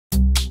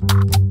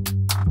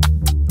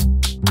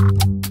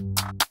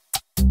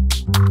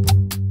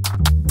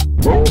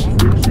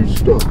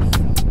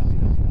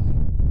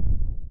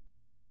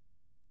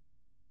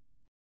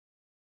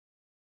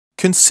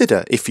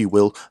Consider, if you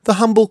will, the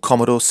humble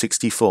Commodore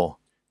 64.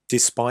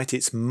 Despite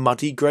its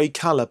muddy grey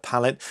colour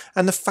palette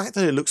and the fact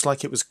that it looks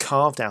like it was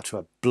carved out of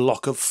a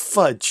block of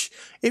fudge,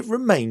 it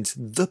remains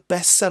the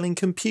best-selling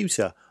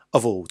computer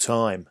of all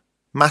time.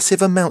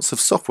 Massive amounts of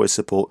software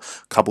support,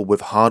 coupled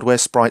with hardware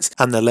sprites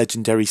and the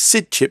legendary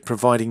SID chip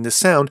providing the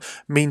sound,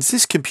 means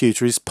this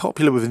computer is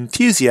popular with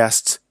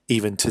enthusiasts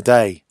even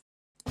today.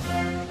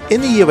 In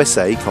the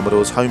USA,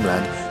 Commodore's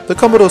homeland, the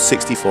Commodore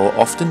 64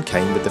 often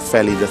came with the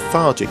fairly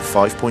lethargic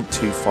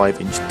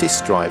 5.25-inch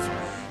disk drive.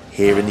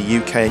 Here in the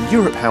UK and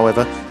Europe,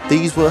 however,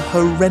 these were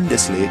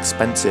horrendously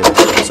expensive,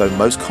 so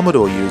most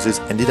Commodore users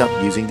ended up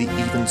using the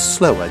even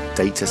slower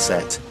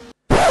Datasette.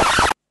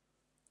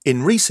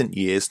 In recent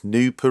years,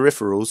 new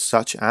peripherals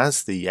such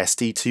as the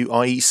SD2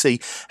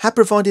 IEC have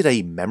provided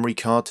a memory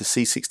card to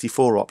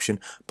C64 option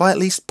by at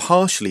least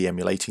partially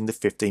emulating the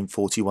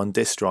 1541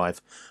 disk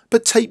drive,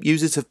 but tape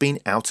users have been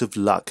out of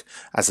luck,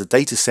 as the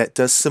Datasette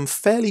does some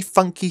fairly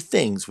funky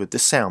things with the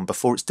sound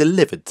before it's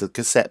delivered to the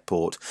cassette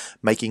port,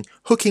 making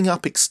hooking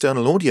up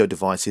external audio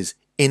devices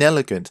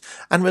inelegant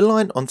and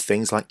reliant on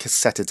things like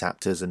cassette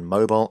adapters and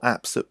mobile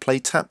apps that play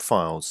tap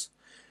files.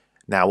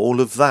 Now all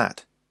of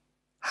that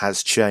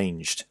has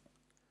changed.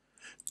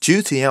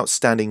 Due to the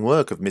outstanding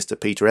work of Mr.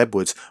 Peter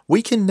Edwards,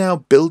 we can now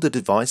build a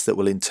device that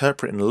will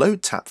interpret and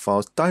load tap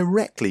files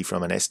directly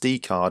from an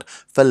SD card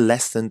for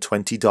less than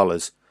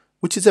 $20,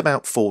 which is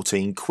about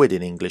 14 quid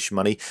in English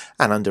money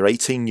and under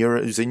 18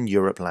 euros in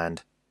Europe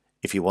land.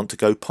 If you want to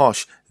go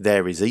posh,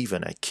 there is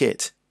even a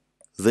kit.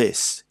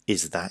 This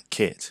is that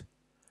kit.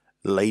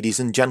 Ladies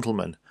and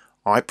gentlemen,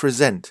 I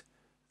present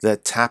the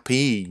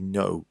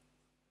Tapuino.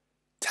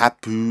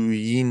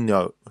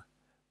 Tapuino.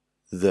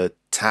 The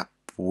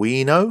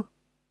Tapuino?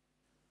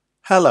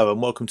 Hello and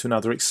welcome to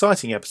another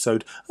exciting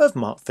episode of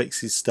Mark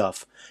Fixes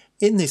Stuff.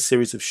 In this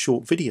series of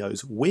short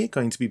videos, we're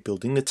going to be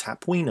building the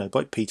Tapuino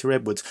by Peter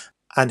Edwards,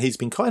 and he's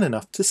been kind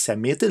enough to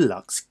send me a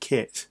deluxe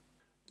kit.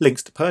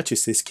 Links to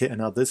purchase this kit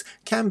and others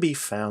can be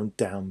found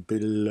down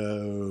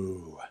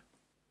below.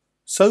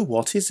 So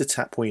what is a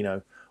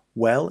Tapuino?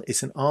 Well,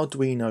 it's an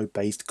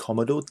Arduino-based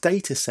Commodore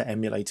Datasette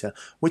emulator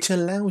which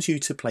allows you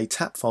to play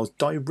tap files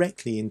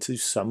directly into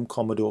some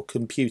Commodore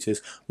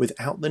computers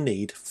without the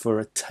need for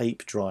a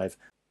tape drive.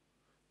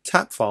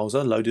 Tap files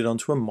are loaded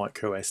onto a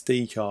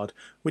microSD card,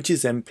 which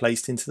is then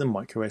placed into the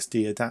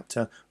microSD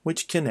adapter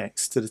which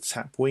connects to the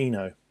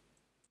Tapuino.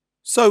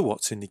 So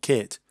what's in the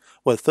kit?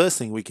 Well, the first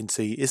thing we can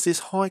see is this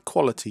high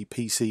quality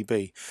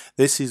PCB.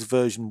 This is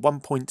version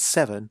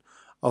 1.7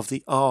 of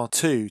the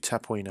R2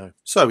 Tapuino.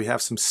 So we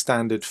have some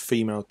standard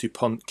female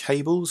DuPont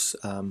cables,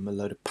 a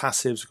load of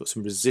passives, we've got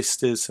some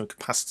resistors, some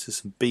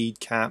capacitors, some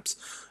bead caps,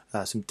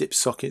 some dip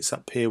sockets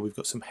up here, we've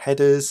got some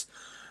headers.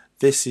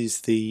 This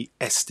is the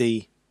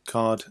SD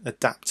card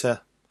adapter,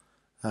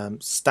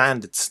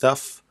 standard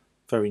stuff,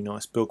 very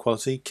nice build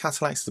quality.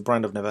 Catalyx is a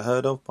brand I've never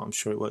heard of, but I'm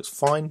sure it works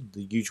fine,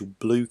 the usual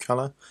blue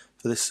colour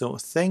for this sort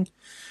of thing.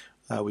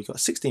 We've got a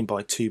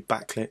 16:2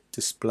 backlit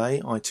display,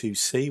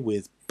 I2C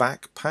with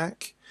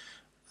backpack.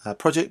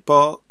 Project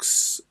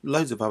box,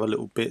 loads of other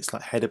little bits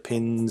like header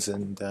pins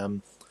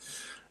and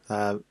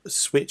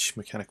switch,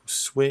 mechanical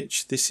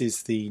switch. This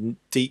is the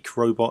Deke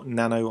Robot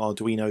Nano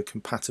Arduino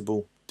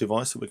compatible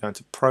device that we're going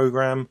to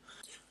program.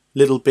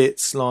 Little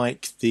bits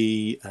like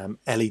the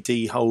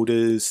LED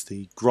holders,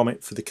 the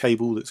grommet for the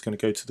cable that's going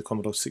to go to the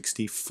Commodore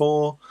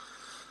 64,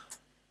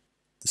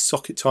 the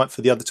socket type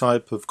for the other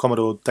type of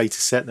Commodore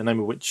Datasette, the name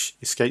of which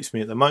escapes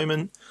me at the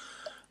moment,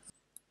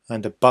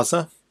 and a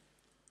buzzer.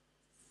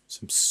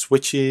 Some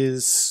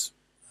switches,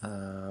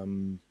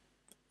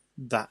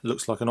 that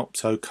looks like an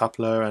opto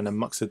coupler and a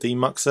muxer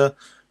demuxer,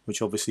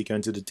 which obviously go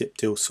into the dip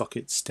deal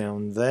sockets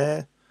down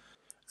there,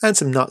 and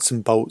some nuts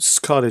and bolts,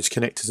 card edge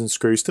connectors and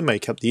screws to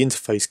make up the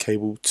interface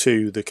cable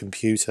to the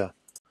computer.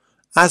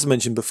 As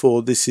mentioned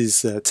before, this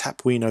is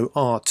Tapuino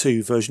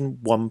R2 version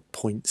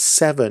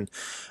 1.7,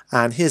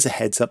 and here's a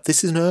heads up,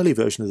 this is an early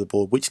version of the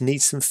board which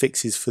needs some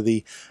fixes for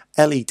the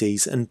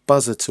LEDs and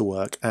buzzer to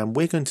work, and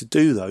we're going to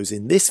do those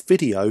in this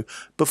video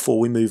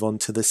before we move on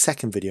to the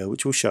second video,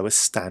 which will show a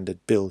standard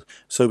build,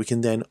 so we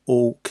can then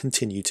all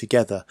continue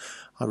together.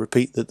 I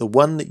repeat that the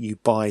one that you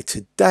buy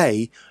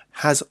today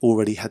has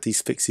already had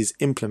these fixes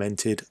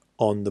implemented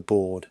on the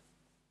board.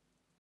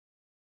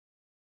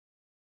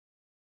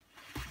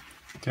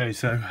 Okay,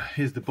 so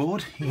here's the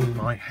board in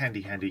my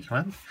handy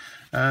clamp.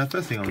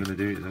 First thing I'm going to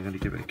do is I'm going to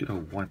give it a good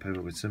old wipe over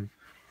with some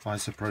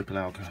isopropyl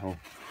alcohol.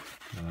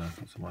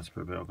 Got some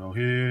isopropyl alcohol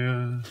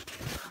here,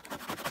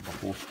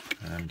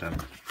 and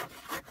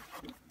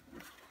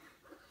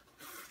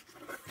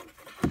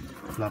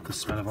love the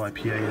smell of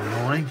IPA in the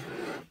morning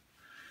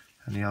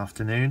and the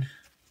afternoon.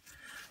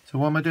 So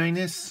why am I doing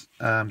this?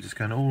 I'm just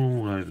going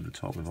all over the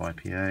top with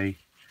IPA,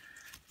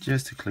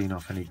 just to clean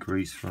off any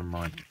grease from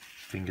my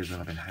fingers that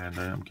I've been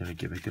handling. I'm going to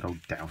give it a good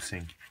old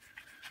dousing.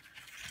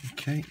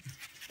 Okay,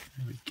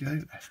 there we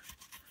go.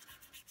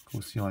 Of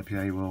course the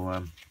IPA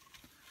will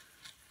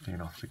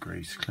clean off the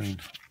grease, clean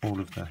all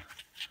of the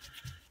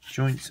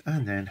joints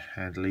and then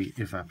handily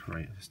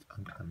evaporate. Just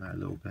unclamp that a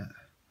little bit.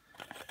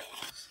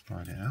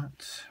 slide it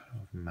out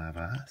of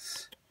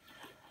Mavas.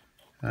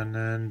 And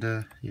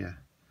then, yeah,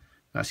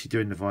 actually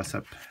doing the vice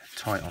up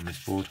tight on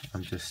this board.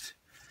 I'm just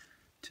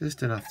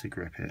enough to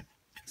grip it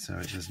so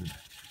it doesn't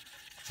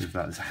move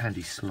about. There's a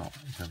handy slot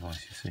in the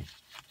vice, you see.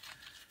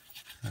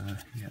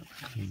 Yeah,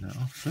 clean that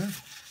off there.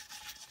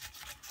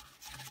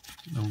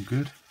 All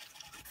good.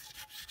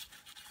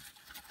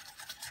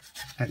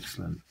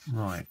 Excellent.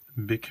 Right,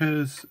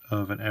 because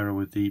of an error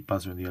with the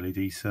buzzer and the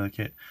LED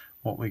circuit,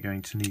 what we're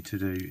going to need to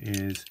do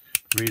is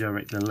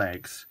redirect the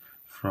legs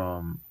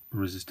from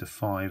resistor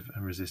 5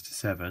 and resistor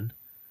 7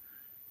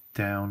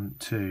 down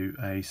to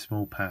a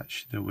small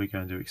patch that we're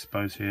going to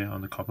expose here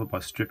on the copper by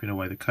stripping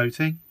away the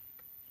coating.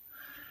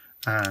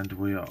 And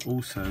we are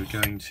also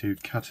going to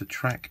cut a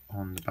track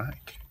on the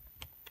back,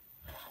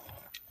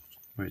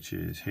 which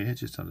is here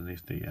just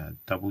underneath the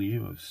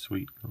W of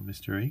Sweet Little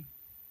Mr. E.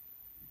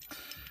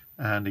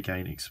 And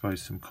again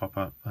expose some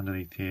copper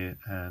underneath here,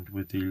 and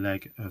with the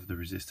leg of the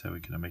resistor we're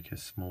going to make a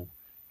small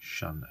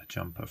shunt, a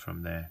jumper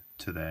from there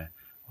to there.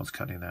 Whilst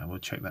cutting that, and we'll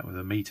check that with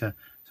a meter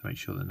to make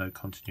sure that no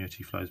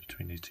continuity flows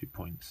between these 2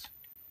 points.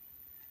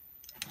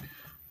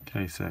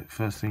 Okay, so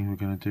first thing we're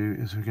going to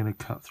do is we're going to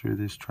cut through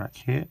this track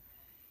here.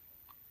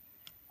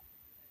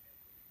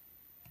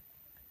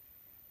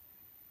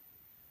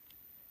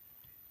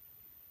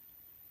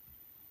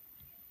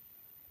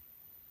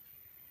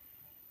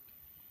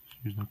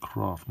 Using a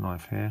craft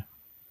knife here.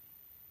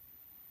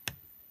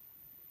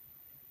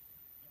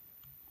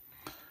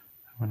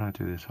 When I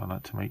do this, I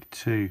like to make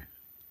two.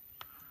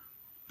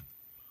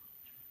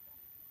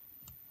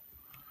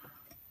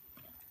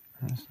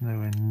 That's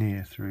nowhere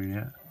near through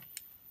yet.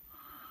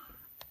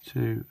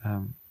 Two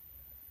very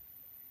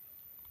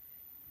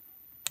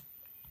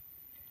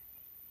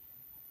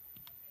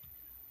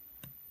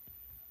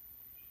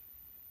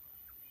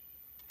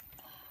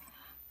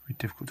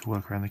difficult to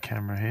work around the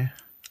camera here.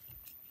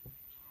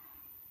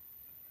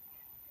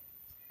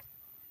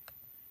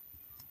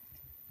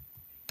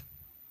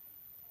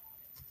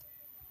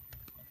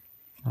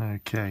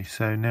 Okay,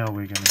 so now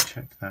we're going to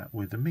check that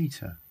with the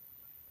meter.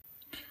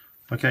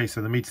 Okay,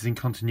 so the meter's in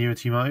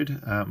continuity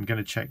mode. I'm going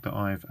to check that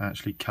I've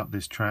actually cut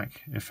this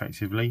track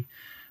effectively.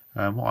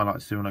 What I like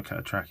to do when I cut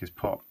a track is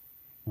pop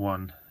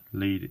one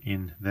lead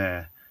in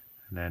there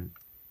and then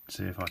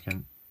see if I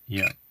can,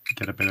 yeah,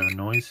 get a bit of a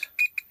noise.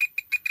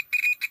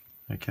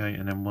 Okay,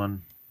 and then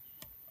one.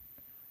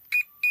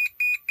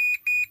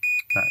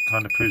 That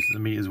kind of proves that the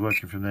meter's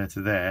working from there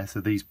to there.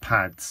 So these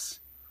pads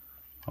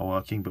are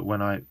working, but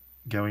when I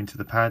go into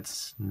the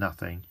pads,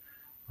 nothing.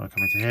 When I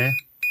come into here,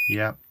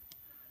 yep.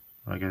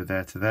 When I go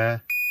there to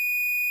there,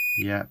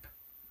 yep.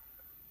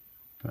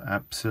 But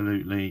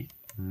absolutely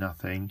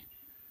nothing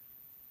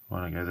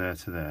when I go there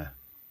to there.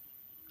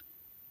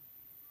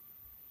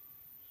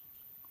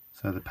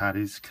 So the pad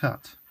is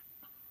cut.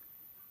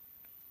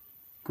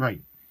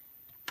 Great.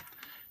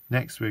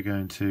 Next we're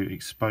going to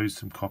expose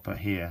some copper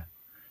here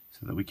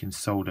so that we can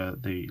solder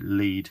the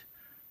lead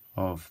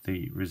of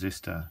the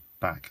resistor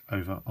back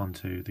over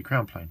onto the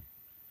ground plane.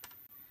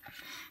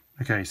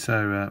 Okay,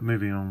 so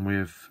moving on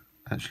with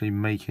actually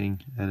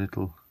making a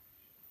little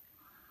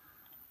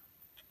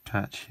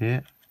patch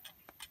here.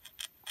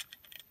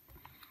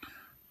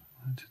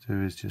 What to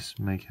do is just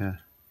make a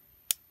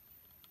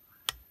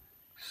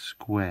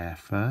square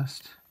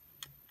first.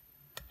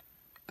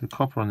 The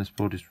copper on this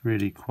board is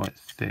really quite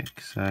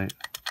thick, so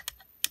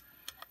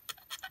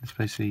it's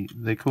basically,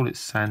 they call it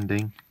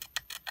sanding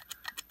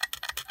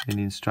in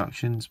the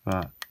instructions,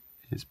 but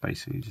it's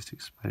basically just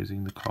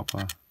exposing the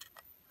copper.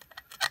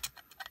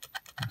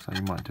 Looks like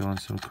you might do on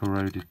some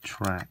corroded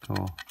track, or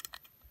a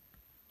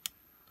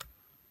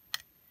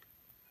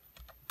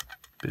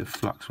bit of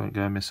flux won't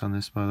go amiss on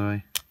this, by the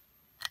way.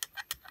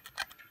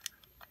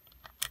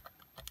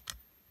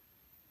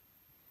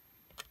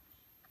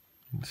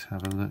 Let's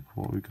have a look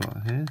what we've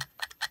got here.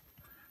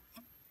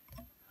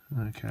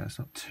 Okay, that's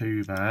not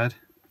too bad.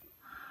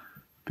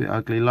 Bit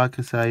ugly, like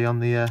I say,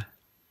 on the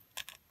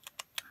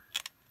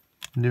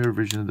newer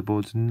version of the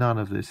boards, none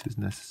of this is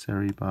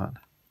necessary, but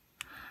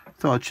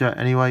thought I'd chat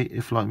anyway.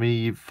 If, like me,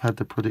 you've had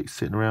the product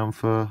sitting around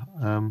for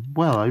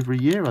well over a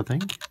year, I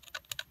think.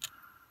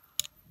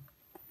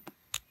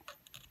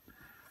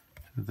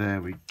 So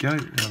there we go.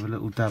 We'll have a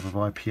little dab of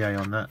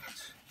IPA on that,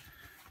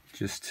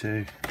 just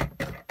to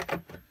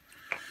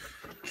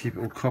keep it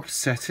all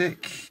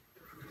copacetic.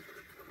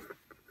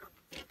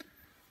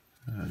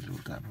 A little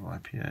dab of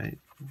IPA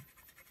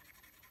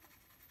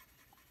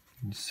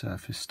and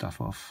surface stuff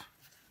off.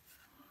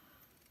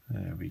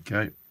 There we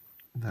go.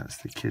 That's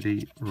the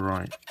kiddie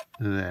right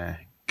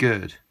there.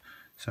 Good.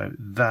 So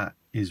that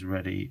is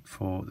ready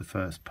for the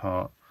first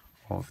part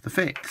of the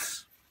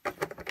fix.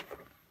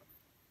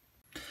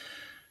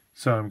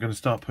 So I'm going to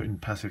start putting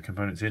passive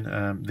components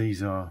in.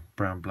 These are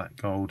brown, black,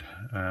 gold.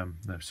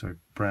 No, sorry,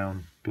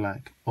 brown,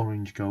 black,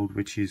 orange, gold,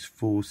 which is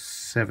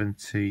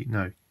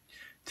 10k.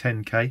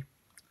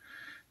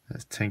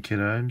 That's 10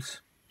 kilo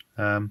ohms.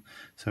 So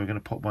we're going to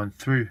pop one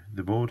through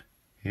the board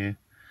here,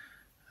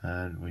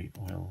 and we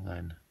will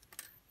then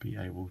be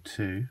able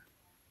to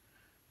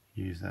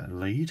use that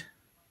lead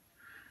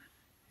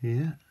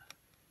here,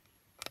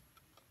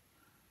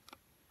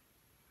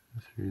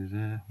 through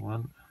there,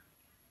 1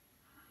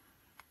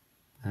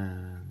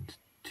 and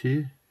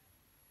 2.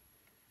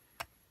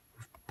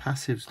 With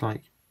passives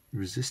like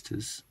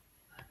resistors,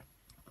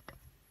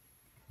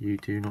 you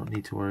do not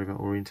need to worry about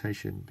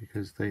orientation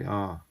because they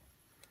are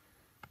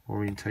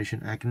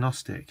orientation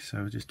agnostic. So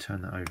I'll just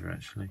turn that over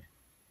actually, so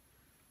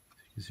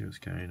you can see what's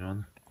going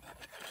on.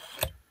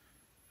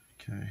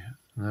 Okay,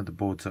 I know the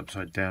board's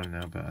upside down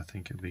now, but I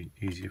think it'll be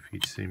easier for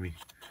you to see me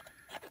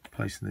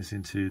placing this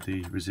into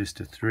the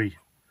resistor 3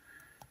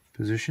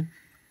 position.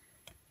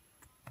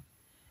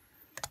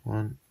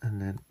 1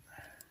 and then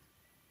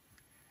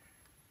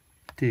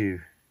 2.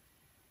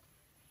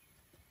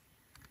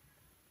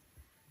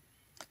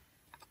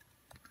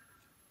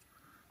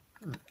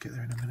 I'll get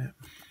there in a minute.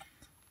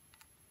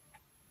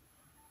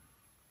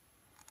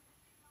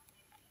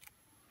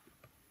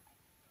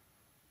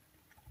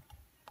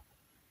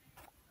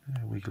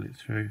 Wiggle it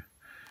through.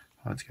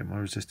 I like to get my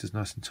resistors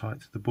nice and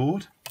tight to the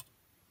board.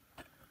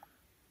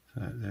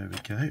 So there we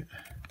go.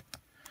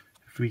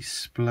 If we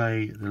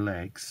splay the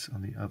legs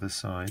on the other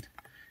side,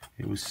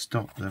 it will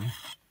stop them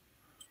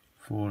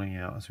falling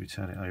out as we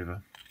turn it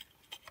over.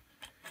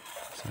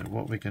 So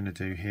what we're going to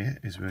do here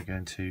is we're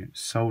going to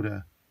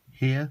solder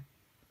here,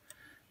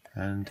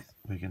 and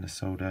we're going to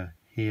solder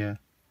here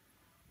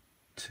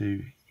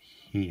to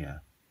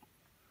here.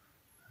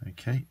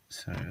 Okay,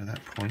 so at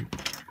that point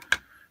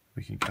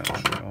we can cut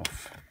that bit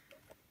off.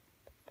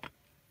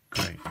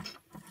 Great.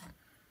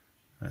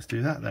 Let's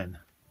do that then.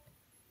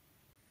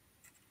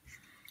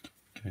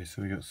 Okay,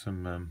 so we got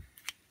some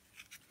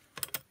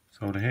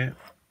solder here,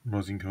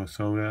 rosin core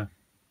solder.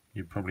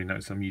 You probably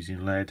notice I'm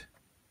using lead,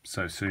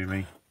 so sue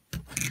me.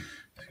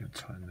 Just going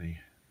to tighten the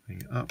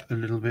thing up a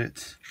little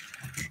bit,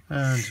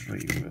 and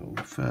we will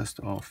first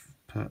off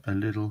put a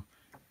little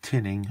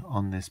tinning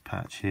on this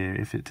patch here.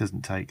 If it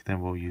doesn't take, then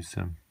we'll use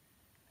some.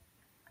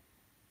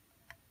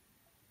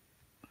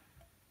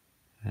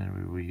 And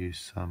we will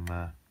use some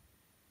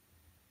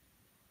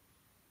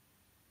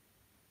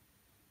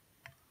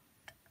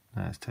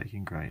that's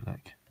taking great, look.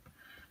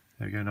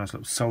 There we go, nice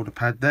little solder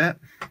pad there.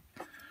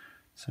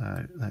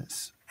 So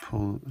let's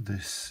pull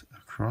this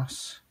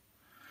across.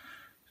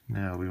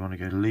 Now we want to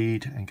go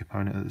lead and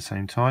component at the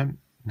same time.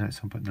 Notice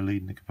I'm putting the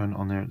lead and the component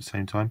on there at the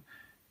same time.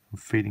 I'm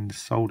feeding the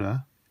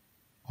solder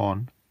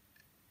on.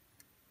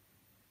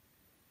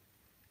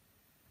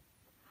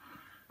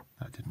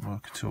 That didn't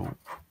work at all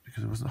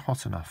because it wasn't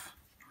hot enough.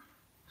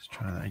 Let's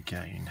try that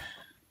again.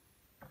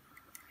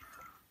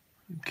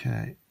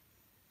 Okay.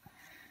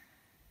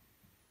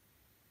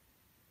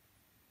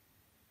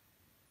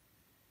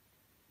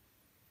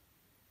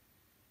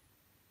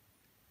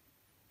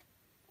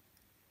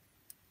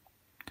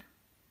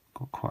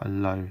 Got quite a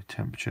low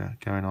temperature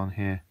going on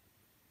here.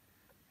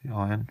 The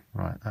iron,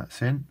 right,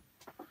 that's in.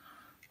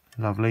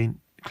 Lovely,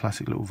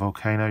 classic little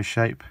volcano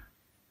shape.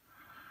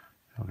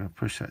 I'm going to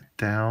push that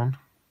down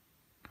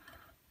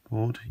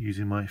board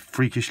using my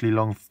freakishly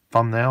long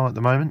thumbnail at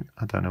the moment.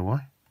 I don't know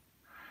why.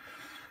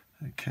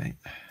 Okay,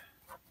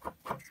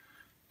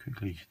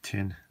 quickly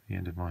tin the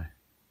end of my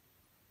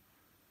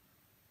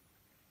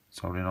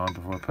soldering iron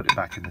before I put it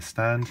back in the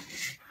stand.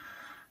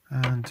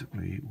 And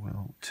we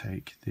will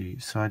take the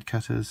side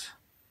cutters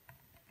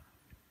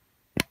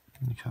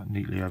and cut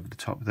neatly over the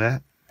top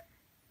there.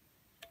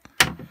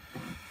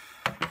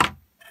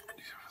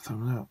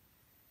 Thumb out.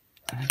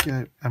 There we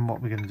go. And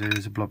what we're going to do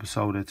is a blob of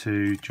solder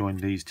to join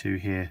these two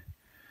here,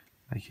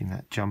 making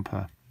that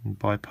jumper and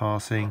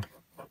bypassing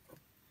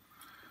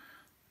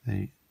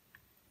the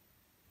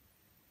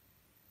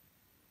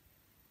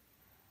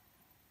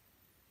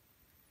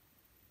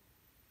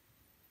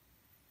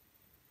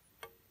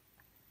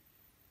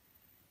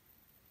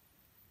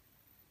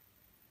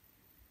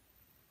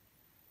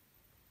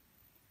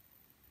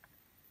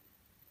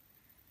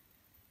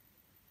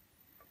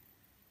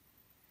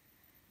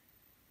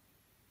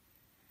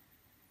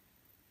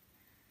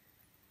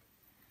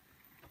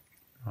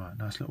right,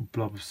 nice little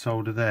blob of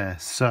solder there.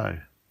 So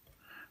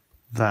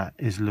that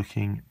is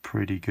looking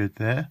pretty good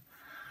there.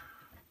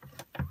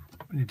 What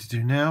we need to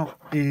do now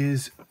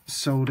is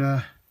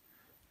solder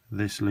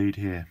this lead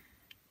here.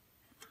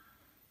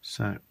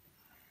 So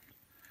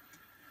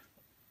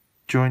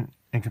joint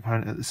and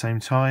component at the same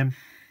time.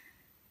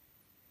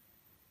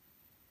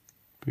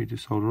 Feed the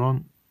solder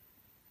on.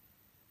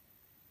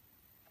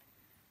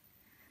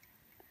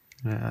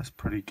 Yeah, that's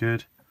pretty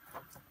good.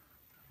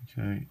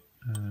 Okay,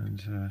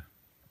 and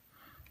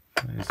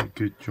that is a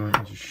good joint.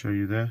 I'll just show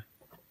you there.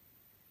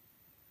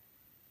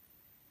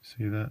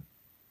 See that?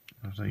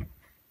 Lovely.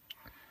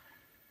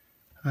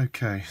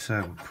 Okay,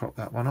 so we'll prop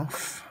that one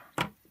off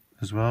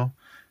as well.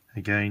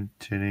 Again,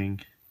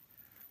 tinning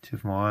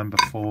tip my iron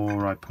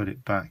before I put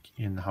it back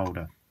in the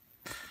holder.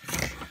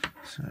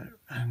 So,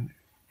 and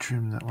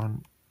trim that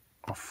one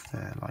off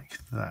there like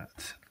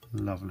that.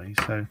 Lovely.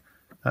 So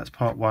that's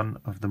part one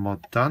of the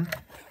mod done.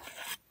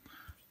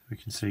 We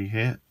can see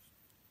here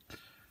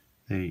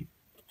the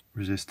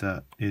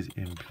resistor is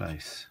in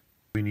place.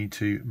 We need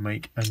to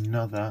make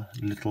another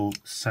little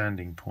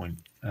sanding point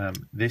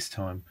this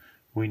time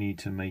we need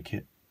to make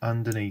it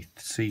underneath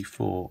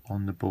C4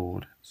 on the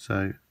board,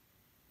 so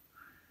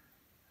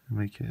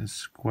make it as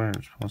square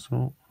as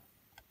possible.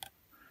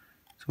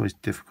 It's always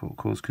difficult, of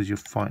course, because you're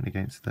fighting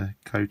against the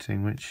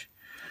coating, which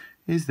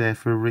is there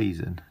for a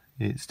reason.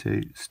 It's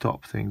to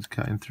stop things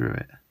cutting through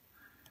it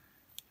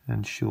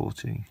and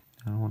shorting.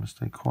 I want to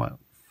stay quite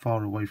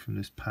far away from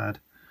this pad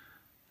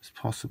as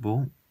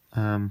possible,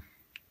 but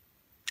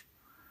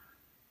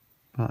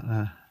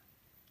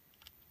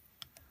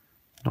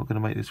not going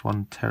to make this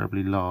one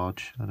terribly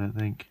large, I don't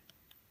think.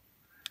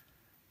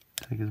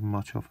 Take as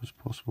much off as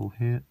possible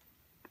here.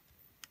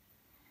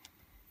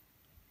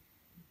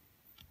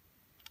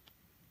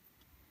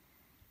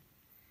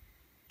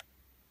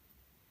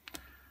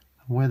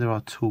 Where there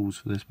are tools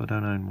for this, but I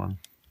don't own one.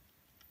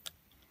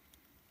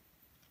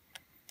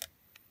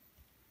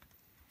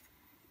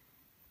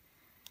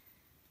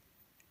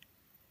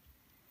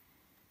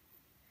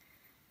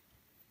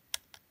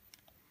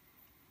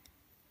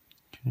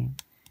 Okay.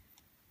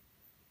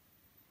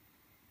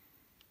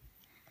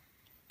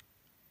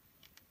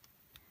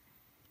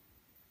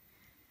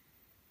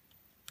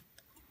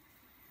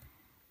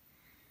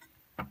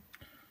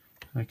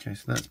 Okay,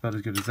 so that's about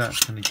as good as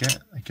that's going to get.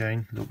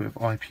 Again, a little bit of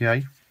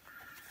IPA.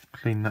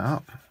 Clean that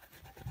up.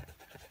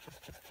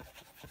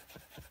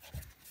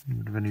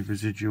 Rid of any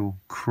residual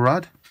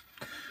crud.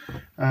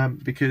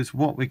 Because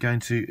what we're going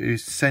to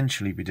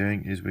essentially be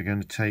doing is we're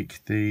going to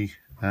take the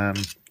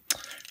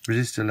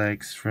resistor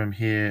legs from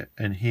here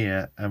and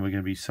here, and we're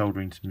going to be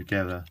soldering them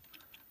together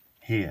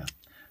here.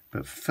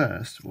 But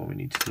first, what we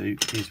need to do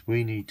is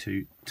we need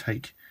to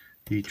take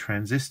the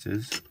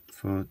transistors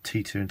for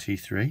T2 and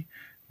T3,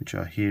 which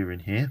are here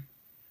and here,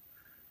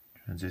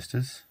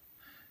 transistors,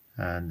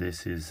 and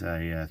this is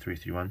a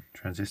 331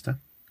 transistor,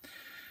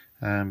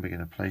 and we're going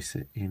to place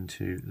it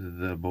into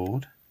the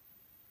board.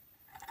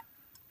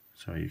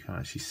 Sorry, you can't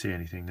actually see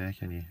anything there,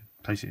 can you?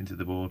 Place it into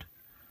the board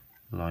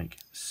like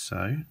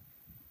so.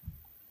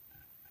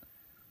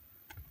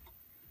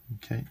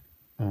 Okay,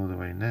 all the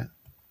way in there,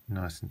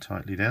 nice and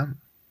tightly down.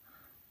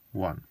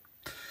 1.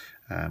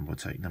 And we'll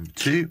take number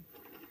 2.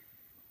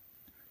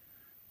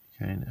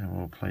 Again, and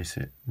we'll place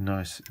it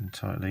nice and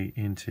tightly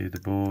into the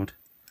board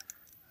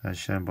as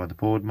shown by the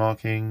board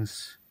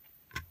markings,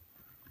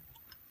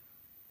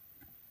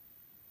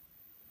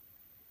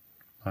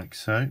 like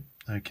so.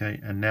 Okay,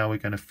 and now we're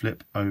going to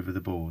flip over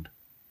the board.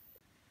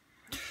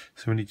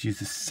 So we need to use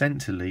the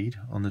center lead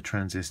on the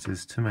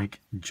transistors to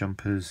make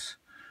jumpers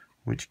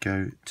which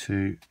go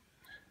to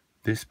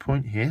this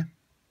point here,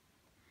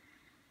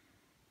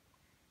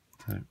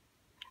 so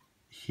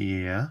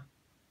here,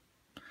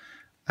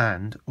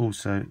 and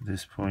also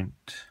this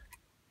point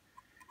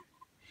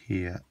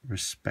here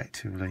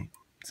respectively.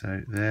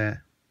 So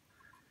there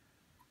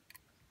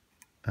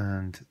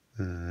and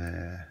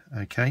there.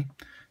 Okay,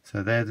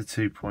 so they're the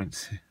 2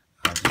 points.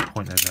 I'll just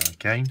point those out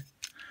again.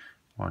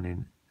 One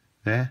in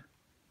there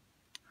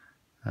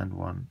and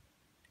one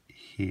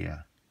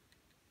here.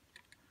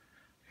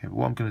 Okay, but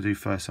what I'm going to do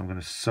first, I'm going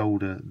to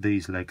solder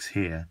these legs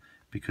here,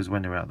 because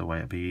when they're out of the way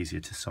it'll be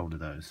easier to solder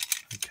those.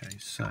 Okay,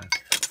 so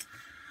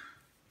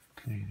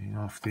cleaning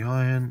off the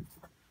iron,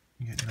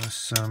 getting us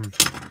some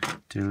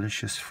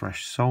delicious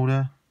fresh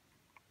solder,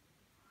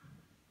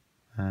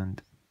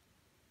 and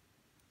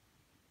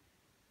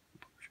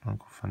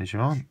Uncle Funny's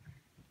your aunt.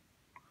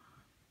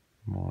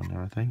 More in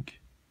there, I think.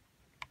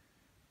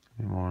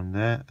 A bit more in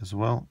there as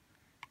well.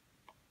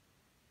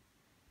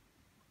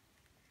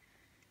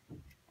 A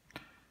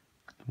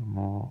bit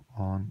more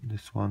on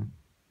this one.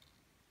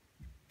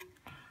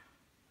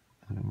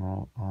 A bit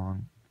more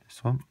on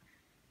this one.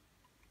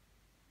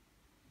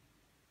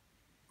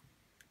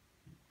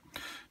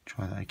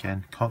 Try that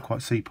again. Can't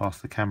quite see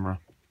past the camera.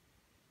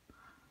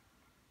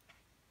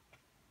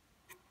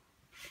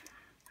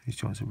 These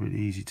joints are really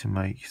easy to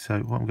make. So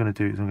what I'm going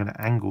to do is I'm going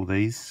to angle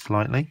these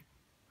slightly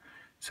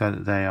so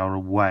that they are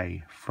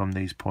away from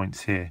these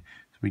points here.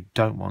 So we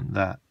don't want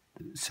that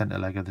center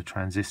leg of the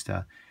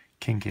transistor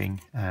kinking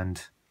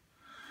and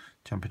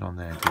jumping on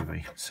there, do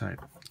we? So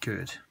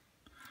good.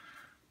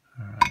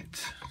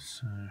 Alright,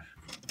 so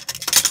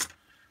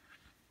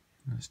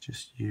let's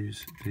just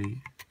use the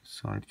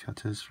side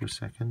cutters for a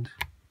second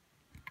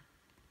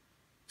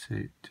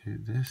to do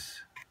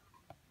this.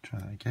 Try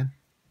that again.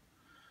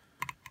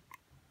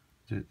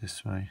 Do it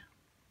this way.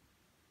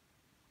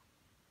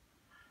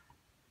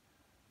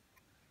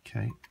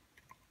 Okay.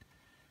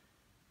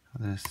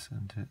 This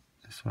and do it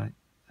this way.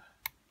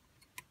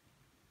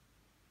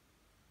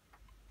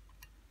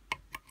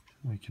 So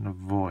we can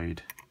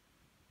avoid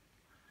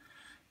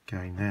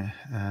going there.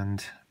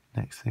 And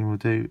next thing we'll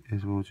do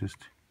is we'll just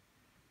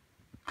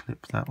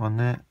clip that one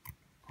there.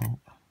 Oh.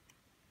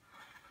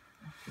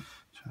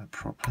 Try it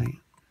properly.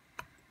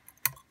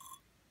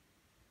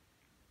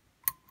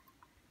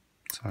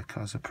 Side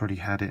cutters have pretty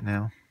had it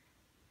now.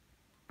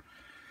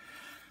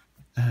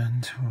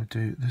 And we'll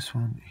do this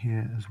one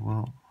here as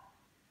well.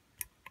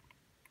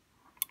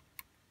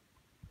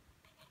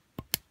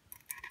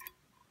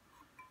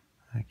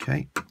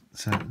 Okay,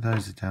 so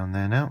those are down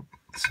there now.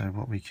 So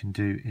what we can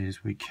do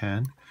is we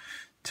can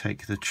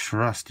take the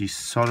trusty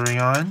soldering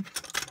iron,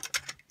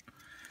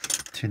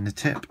 tin the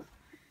tip,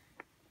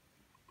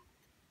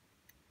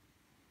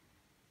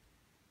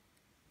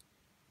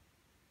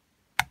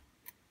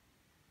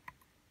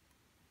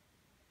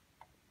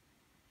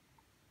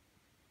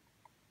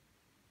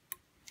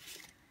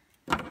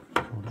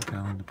 hold it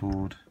down on the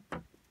board.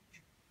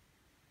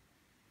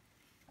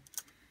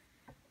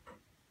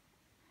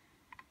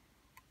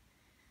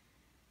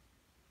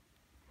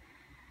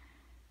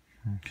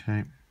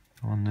 Okay,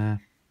 on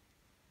there.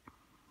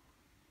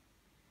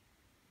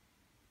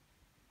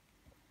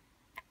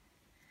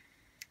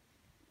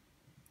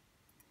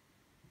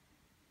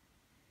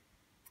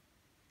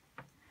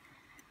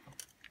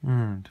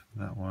 And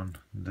that one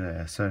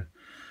there. So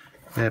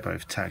they're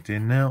both tagged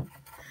in now.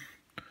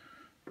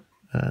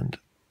 And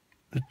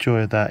the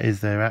joy of that is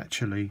they're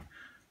actually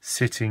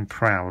sitting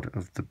proud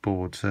of the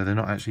board, so they're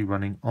not actually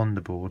running on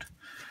the board.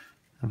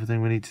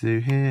 Everything we need to do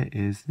here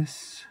is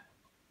this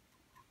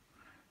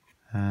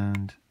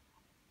and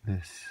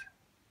this.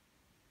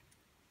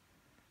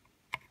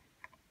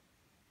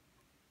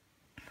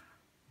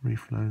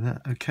 Reflow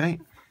that. Okay.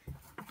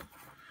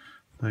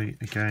 So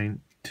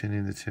again,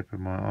 tinning the tip of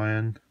my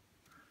iron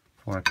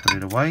before I put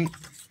it away.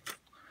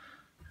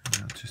 And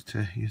I'll just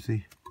use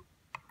the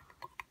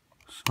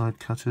side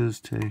cutters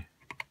to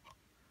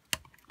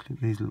clip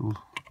these little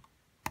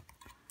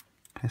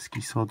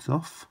pesky sods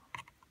off.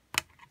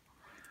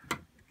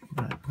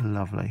 Right,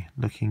 lovely,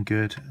 looking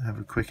good. Have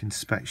a quick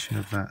inspection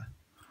of that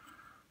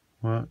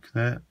work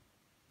there.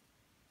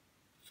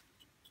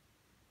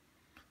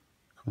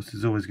 Of course,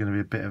 there's always going to be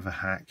a bit of a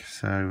hack,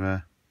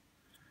 so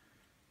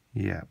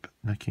yep,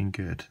 looking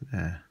good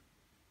there.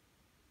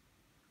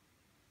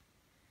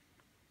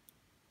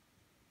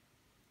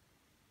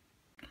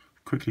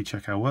 Quickly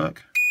check our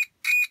work.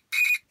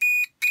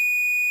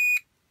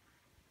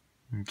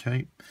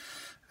 Okay,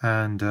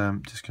 and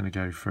just going to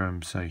go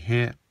from, say,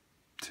 here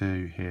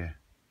to here.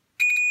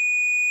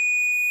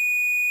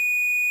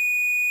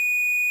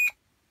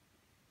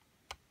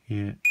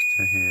 Here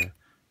to here,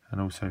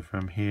 and also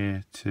from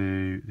here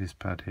to this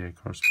pad here,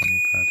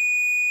 corresponding pad.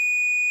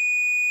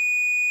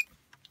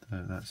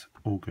 So that's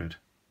all good.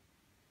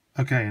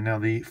 Okay, and now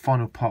the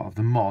final part of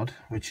the mod,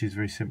 which is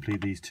very simply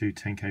these two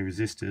 10k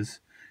resistors,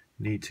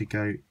 need to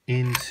go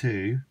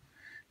into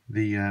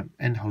the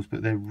end holes,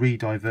 but they're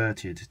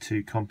re-diverted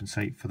to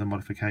compensate for the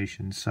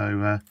modification. So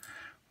what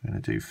we're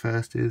going to do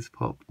first is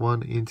pop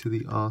one into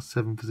the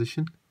R7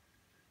 position,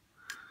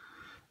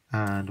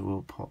 and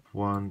we'll pop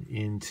one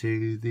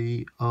into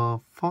the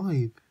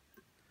R5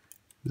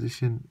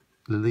 position.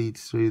 The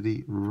leads through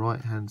the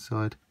right hand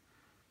side,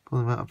 pull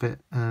them out a bit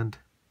and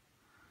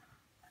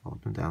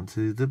hold them down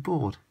to the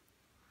board.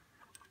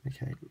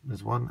 Okay,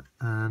 there's one,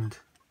 and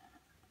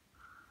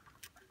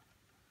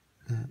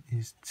there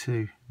is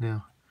two.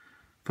 Now,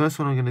 first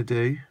one I'm going to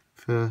do,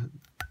 for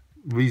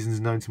reasons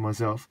known to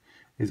myself,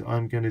 is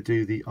I'm going to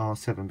do the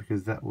R7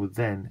 because that will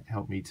then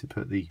help me to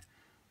put the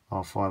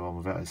R5 on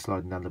without it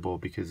sliding down the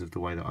board because of the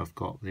way that I've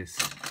got this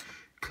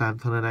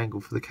clamped on an angle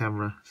for the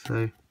camera.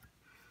 So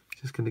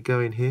just going to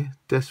go in here,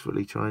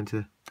 desperately trying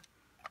to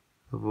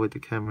avoid the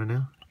camera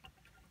now,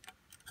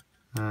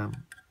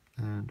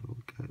 and we'll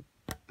go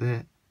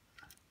there,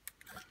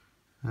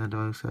 and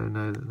I also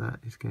know that that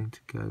is going to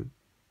go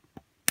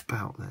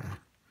about there.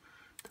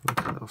 Don't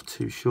cut it off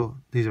too short.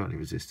 These are only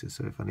resistors,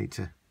 so if I need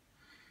to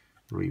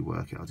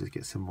rework it, I'll just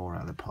get some more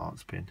out of the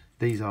parts bin.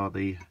 These are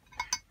the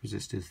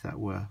resistors that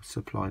were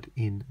supplied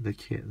in the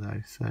kit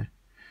though, so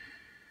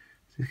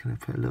just going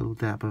to put a little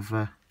dab of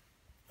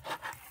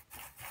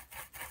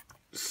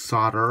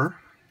solder,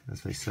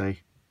 as they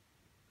say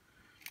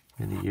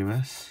in the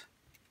US,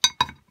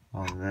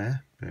 on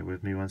there. Bear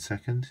with me 1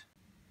 second.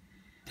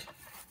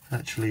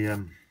 Actually,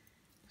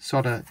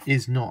 solder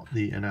is not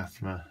the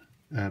anathema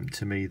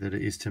to me that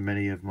it is to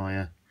many of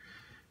my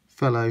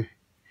fellow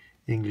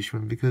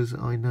Englishmen, because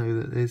I know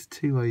that there's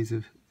two ways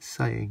of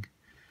saying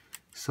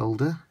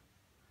solder.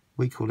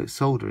 We call it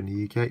solder in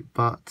the UK,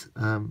 but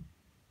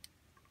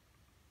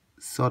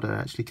solder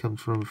actually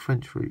comes from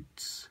French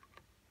roots.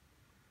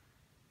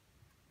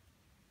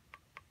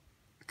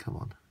 Come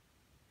on.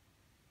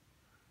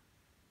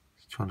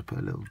 Just trying to put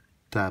a little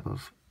dab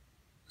of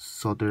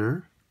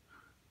solder.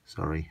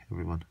 Sorry,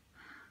 everyone.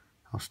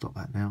 I'll stop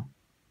that now.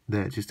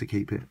 There, just to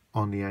keep it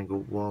on the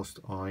angle whilst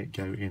I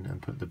go in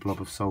and put the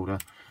blob of solder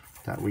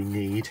that we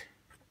need.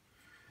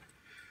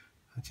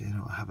 Actually, you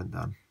know what I haven't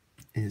done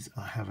is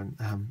I haven't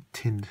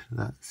tinned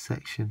that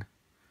section.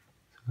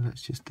 So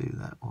let's just do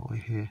that while we're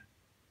here.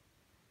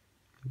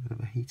 A bit of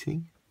a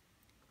heating.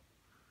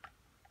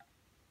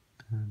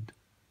 And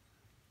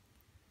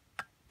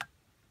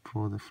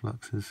before the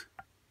flux has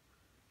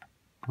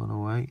gone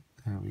away,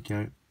 there we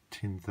go,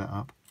 tinned that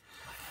up.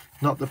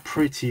 Not the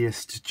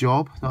prettiest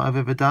job that I've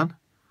ever done,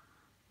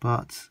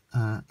 but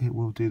it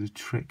will do the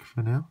trick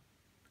for now.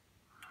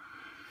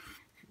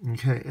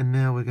 Okay, and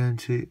now we're going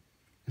to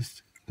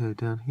just go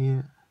down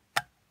here.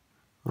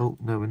 Oh,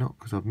 no we're not,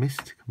 because I've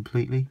missed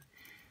completely.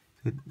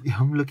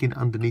 I'm looking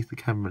underneath the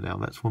camera now.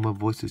 That's why my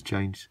voice has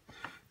changed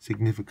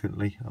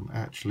significantly. I'm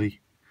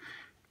actually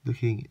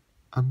looking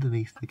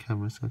underneath the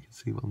camera so I can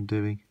see what I'm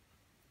doing.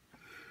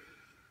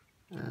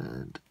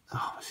 And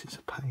oh, this is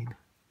a pain.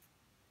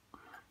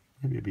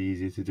 Maybe it'd be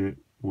easier to do it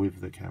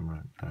with the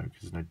camera. No,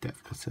 because there's no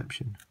depth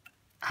perception.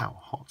 Ow,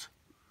 hot.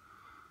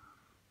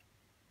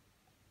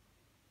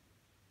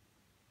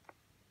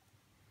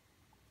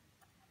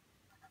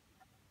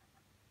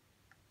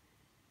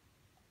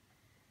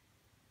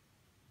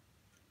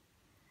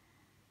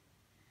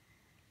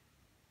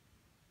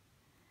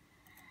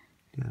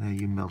 Yeah, there,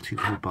 you melted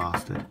little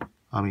bastard.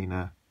 I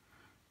mean,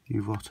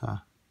 you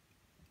rotter.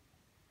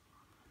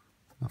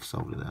 I've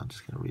solved it out. I'm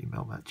just going to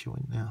remelt that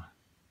joint now.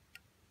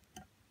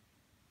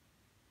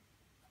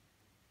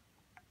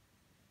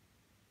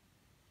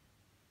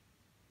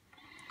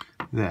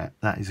 There,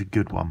 that is a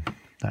good one.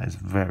 That is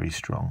very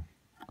strong.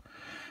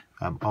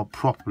 I'll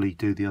properly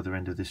do the other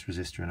end of this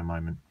resistor in a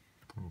moment.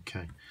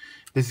 Okay,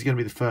 this is going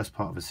to be the first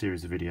part of a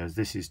series of videos.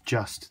 This is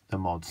just the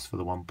mods for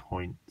the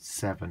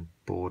 1.7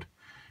 board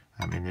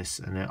in this,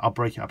 and then I'll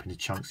break it up into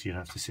chunks so you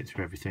don't have to sit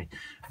through everything.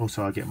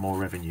 Also, I get more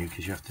revenue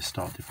because you have to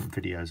start different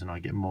videos and I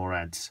get more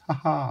ads.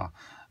 Haha!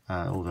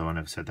 Although I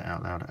never said that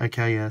out loud.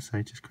 Okay, yeah,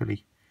 so just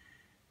quickly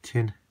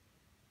tin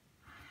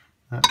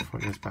that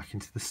before it goes back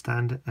into the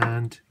stand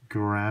and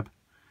grab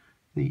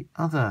the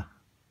other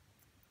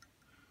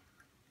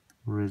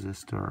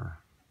resistor.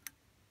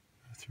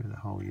 Go through the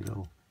hole, you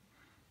little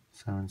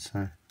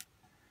so-and-so.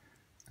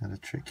 Now the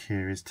trick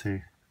here is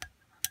to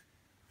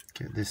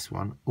get this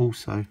one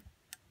also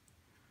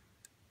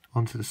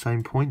onto the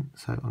same point.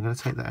 So I'm going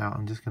to take that out.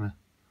 I'm just going to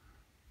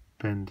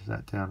bend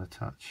that down a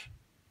touch.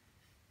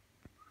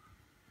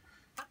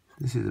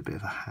 This is a bit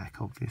of a hack,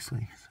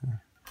 obviously. So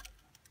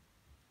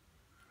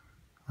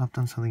I've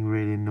done something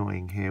really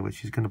annoying here,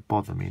 which is going to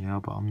bother me now,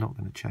 but I'm not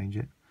going to change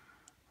it.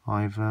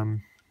 I've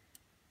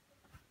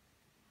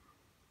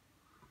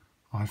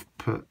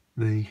put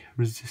the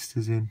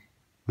resistors in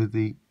with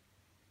the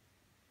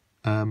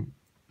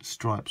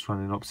stripes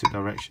running in opposite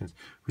directions,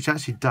 which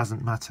actually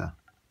doesn't matter.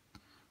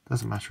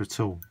 Doesn't matter at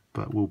all,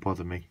 but will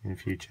bother me in the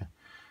future.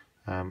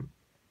 But I'm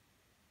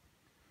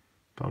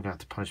going to have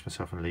to punish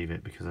myself and leave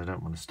it because I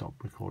don't want to stop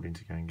recording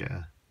to go and get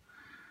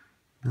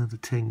another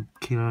 10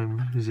 kilo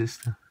ohm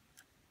resistor.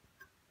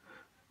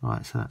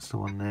 Right, so that's the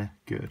one there.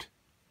 Good.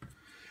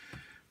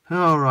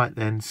 Alright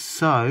then,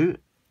 so I'm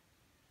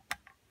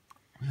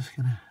just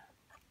going to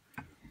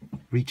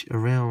reach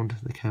around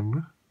the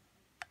camera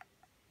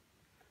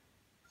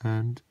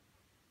and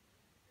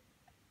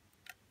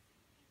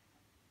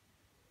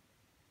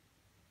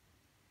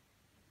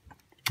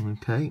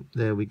okay,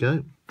 there we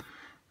go.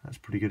 That's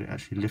pretty good. It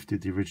actually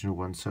lifted the original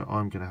one, so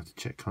I'm going to have to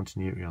check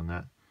continuity on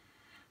that.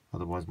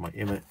 Otherwise my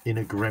inner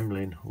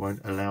gremlin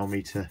won't allow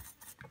me to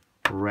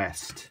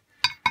rest.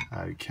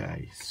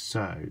 Okay,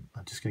 so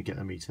I'm just going to get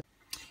the meter.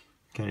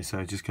 Okay,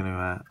 so just going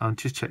to, I'll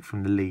just check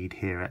from the lead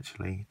here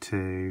actually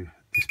to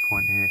this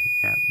point here,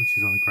 yeah, which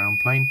is on the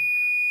ground plane.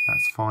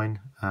 That's fine.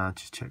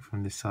 Just check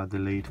from this side of the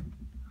lead.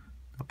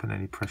 Not putting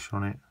any pressure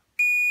on it.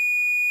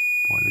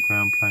 Point of the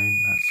ground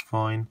plane, that's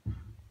fine.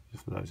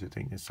 Just for those who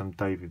think there's some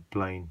David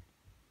Blaine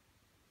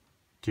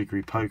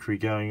jiggery pokery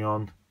going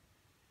on,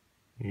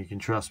 you can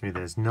trust me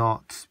there's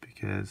not,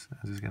 because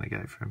I'm just going to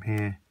go from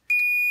here,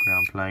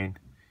 ground plane,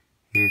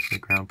 here for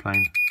the ground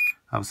plane.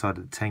 Outside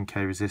of the 10k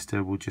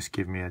resistor will just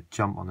give me a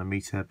jump on the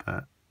meter,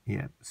 but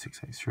yeah,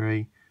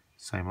 683,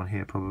 same on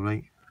here probably,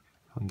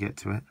 if I can get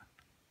to it.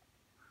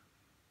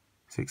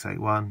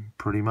 681,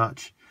 pretty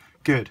much.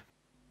 Good.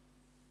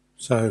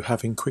 So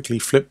having quickly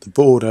flipped the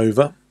board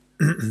over,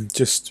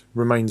 just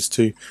remains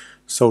to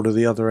solder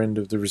the other end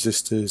of the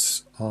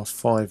resistors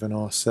R5 and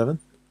R7.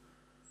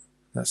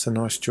 That's a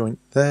nice joint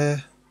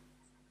there.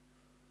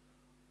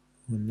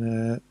 And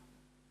there.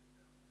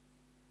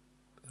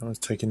 That was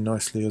taken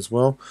nicely as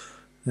well.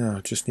 Now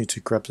I just need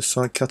to grab the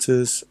side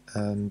cutters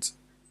and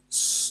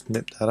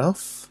snip that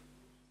off.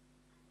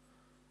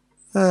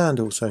 And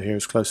also here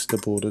as close to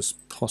the board as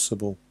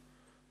possible.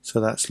 So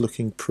that's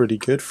looking pretty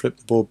good. Flip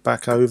the board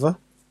back over.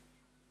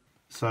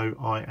 So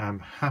I am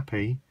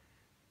happy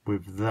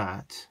with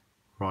that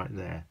right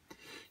there.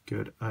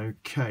 Good.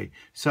 Okay,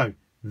 so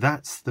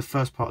that's the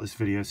first part of this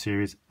video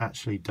series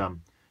actually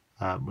done,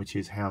 which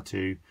is how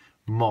to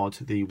mod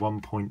the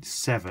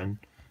 1.7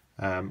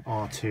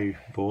 R2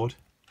 board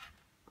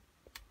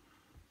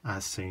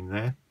as seen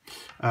there,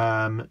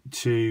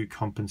 to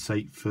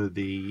compensate for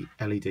the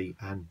LED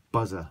and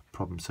buzzer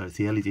problem. So it's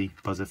the LED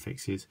buzzer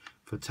fixes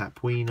for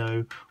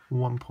Tapuino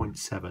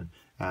 1.7.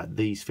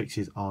 These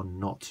fixes are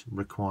not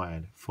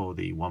required for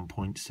the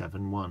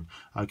 1.71.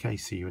 Okay,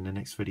 see you in the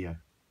next video.